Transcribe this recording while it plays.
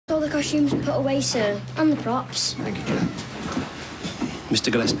All the costumes put away, sir, and the props. Thank you, Jack. Mr.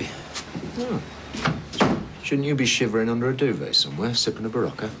 Gillespie. Oh. Shouldn't you be shivering under a duvet somewhere, sipping a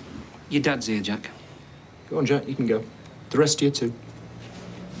Barocca? Your dad's here, Jack. Go on, Jack, you can go. The rest of you too.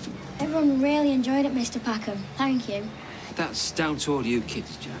 Everyone really enjoyed it, Mr. Packham. Thank you. That's down to all you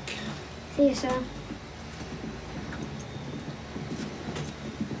kids, Jack. See you, sir.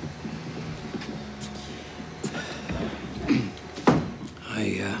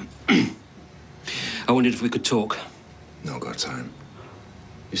 I wondered if we could talk. Not got time.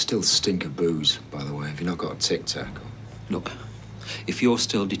 You still stink of booze, by the way. Have you not got a tic-tac? Look, if you're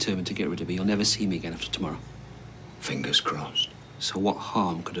still determined to get rid of me, you'll never see me again after tomorrow. Fingers crossed. So what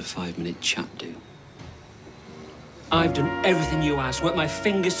harm could a 5-minute chat do? I've done everything you asked, worked my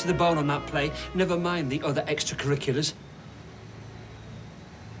fingers to the bone on that play, never mind the other extracurriculars.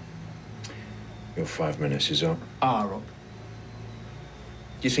 Your 5 minutes is up. Are up.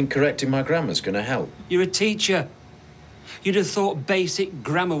 Do you think correcting my grammar's going to help? You're a teacher. You'd have thought basic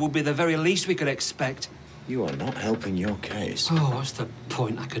grammar would be the very least we could expect. You are not helping your case. Oh, what's the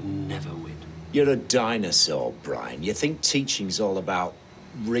point? I could never win. You're a dinosaur, Brian. You think teaching's all about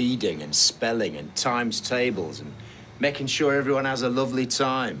reading and spelling and times tables and making sure everyone has a lovely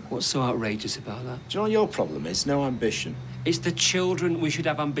time. What's so outrageous about that? Do you know what your problem is? No ambition. It's the children we should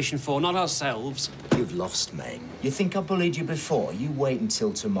have ambition for, not ourselves. You've lost, mate. You think I bullied you before? You wait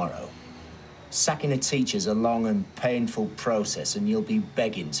until tomorrow. Sacking a teacher's a long and painful process, and you'll be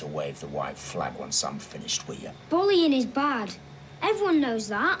begging to wave the white flag once I'm finished with you. Bullying is bad. Everyone knows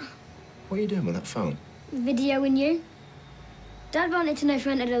that. What are you doing with that phone? Videoing you. Dad wanted to know if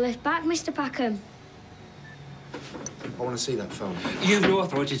you wanted a lift back, Mr. Packham. I want to see that phone. You've no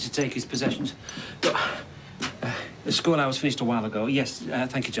authority to take his possessions. Look, the school hours finished a while ago. Yes,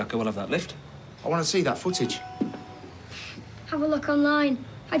 thank you, Jack. I will have that lift. I want to see that footage. Have a look online.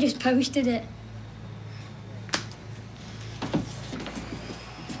 I just posted it.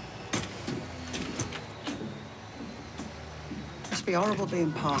 Must be horrible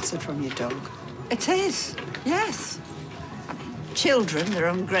being parted from your dog. It is, yes. Children, they're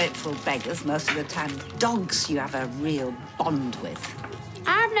ungrateful beggars most of the time. Dogs you have a real bond with.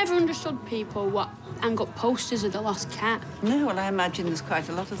 I've never understood people what hang up posters of the lost cat. No, well, I imagine there's quite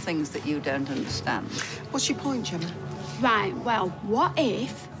a lot of things that you don't understand. What's your point, Gemma? Right, well, what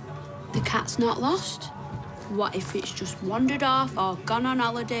if the cat's not lost? What if it's just wandered off or gone on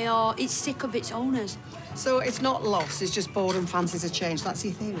holiday or it's sick of its owners? So it's not lost, it's just bored and fancies a change. That's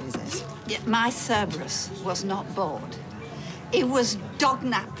your theory, is it? Yeah, my Cerberus was not bored. It was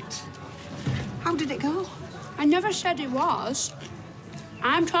dog-napped. How did it go? I never said it was.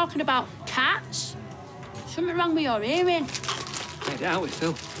 I'm talking about cats. Something wrong with your hearing. Get it out with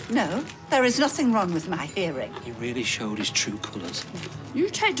Phil. No, there is nothing wrong with my hearing. He really showed his true colours. You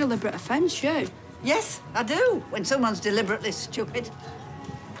take deliberate offence, you. Yes, I do, when someone's deliberately stupid.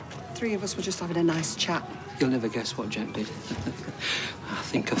 Three of us were just having a nice chat. You'll never guess what Jack did. I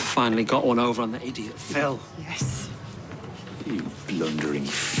think I've finally got one over on that idiot Phil. Yes. You blundering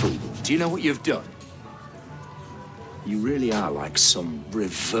fool. Do you know what you've done? You really are like some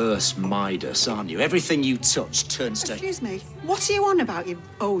reverse Midas, aren't you? Everything you touch turns to... Excuse me, what are you on about, you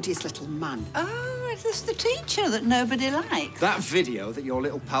odious little man? Oh, is this the teacher that nobody likes? That video that your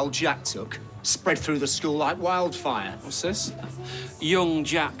little pal Jack took spread through the school like wildfire. What's this? Young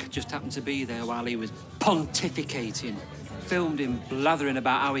Jack just happened to be there while he was pontificating. Filmed him blathering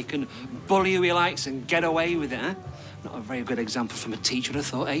about how he can bully who he likes and get away with it, huh? Not a very good example from a teacher, I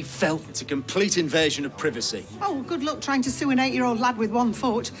thought, eh, Phil? It's a complete invasion of privacy. Oh, good luck trying to sue an 8-year-old lad with 1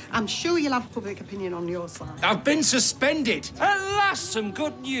 foot. I'm sure you'll have public opinion on your side. I've been suspended. At last, some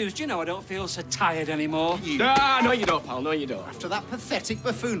good news. Do you know I don't feel so tired anymore? No, you don't, pal. No, you don't. After that pathetic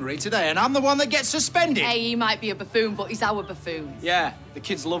buffoonery today, and I'm the one that gets suspended. Hey, he might be a buffoon, but he's our buffoon. Yeah, the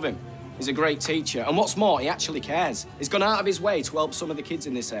kids love him. He's a great teacher. And what's more, he actually cares. He's gone out of his way to help some of the kids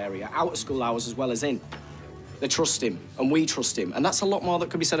in this area, out of school hours as well as in. They trust him, and we trust him. And that's a lot more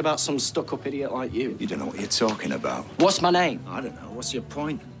that could be said about some stuck-up idiot like you. You don't know what you're talking about. What's my name? I don't know. What's your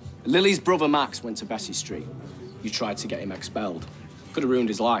point? Lily's brother Max went to Bessie Street. You tried to get him expelled. Could have ruined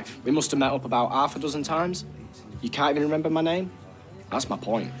his life. We must have met up about half a dozen times. You can't even remember my name? That's my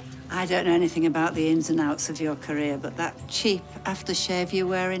point. I don't know anything about the ins and outs of your career, but that cheap aftershave you're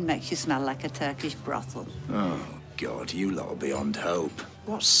wearing makes you smell like a Turkish brothel. Oh, God, you lot are beyond hope.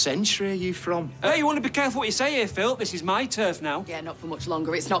 What century are you from? Hey, you want to be careful what you say here, Phil. This is my turf now. Yeah, not for much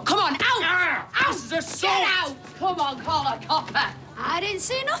longer, it's not. Come on, out! Out! This is assault! Get out! Come on, call a copper. I didn't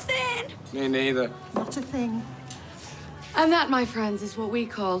see nothing. Me neither. Not a thing. And that, my friends, is what we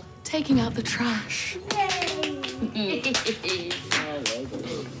call taking out the trash. Yay!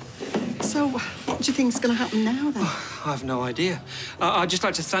 So, what do you think's going to happen now, then? I have no idea. I'd just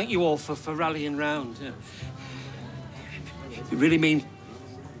like to thank you all for rallying round. It really means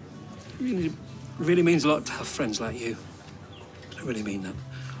a lot to have friends like you. I really mean that.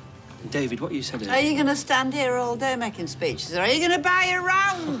 David, what you said earlier. Are you going to stand here all day making speeches, or are you going to buy a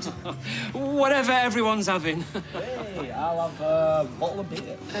round? Whatever everyone's having. Hey, I'll have a bottle of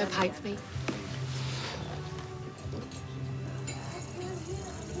beer. A pint for me.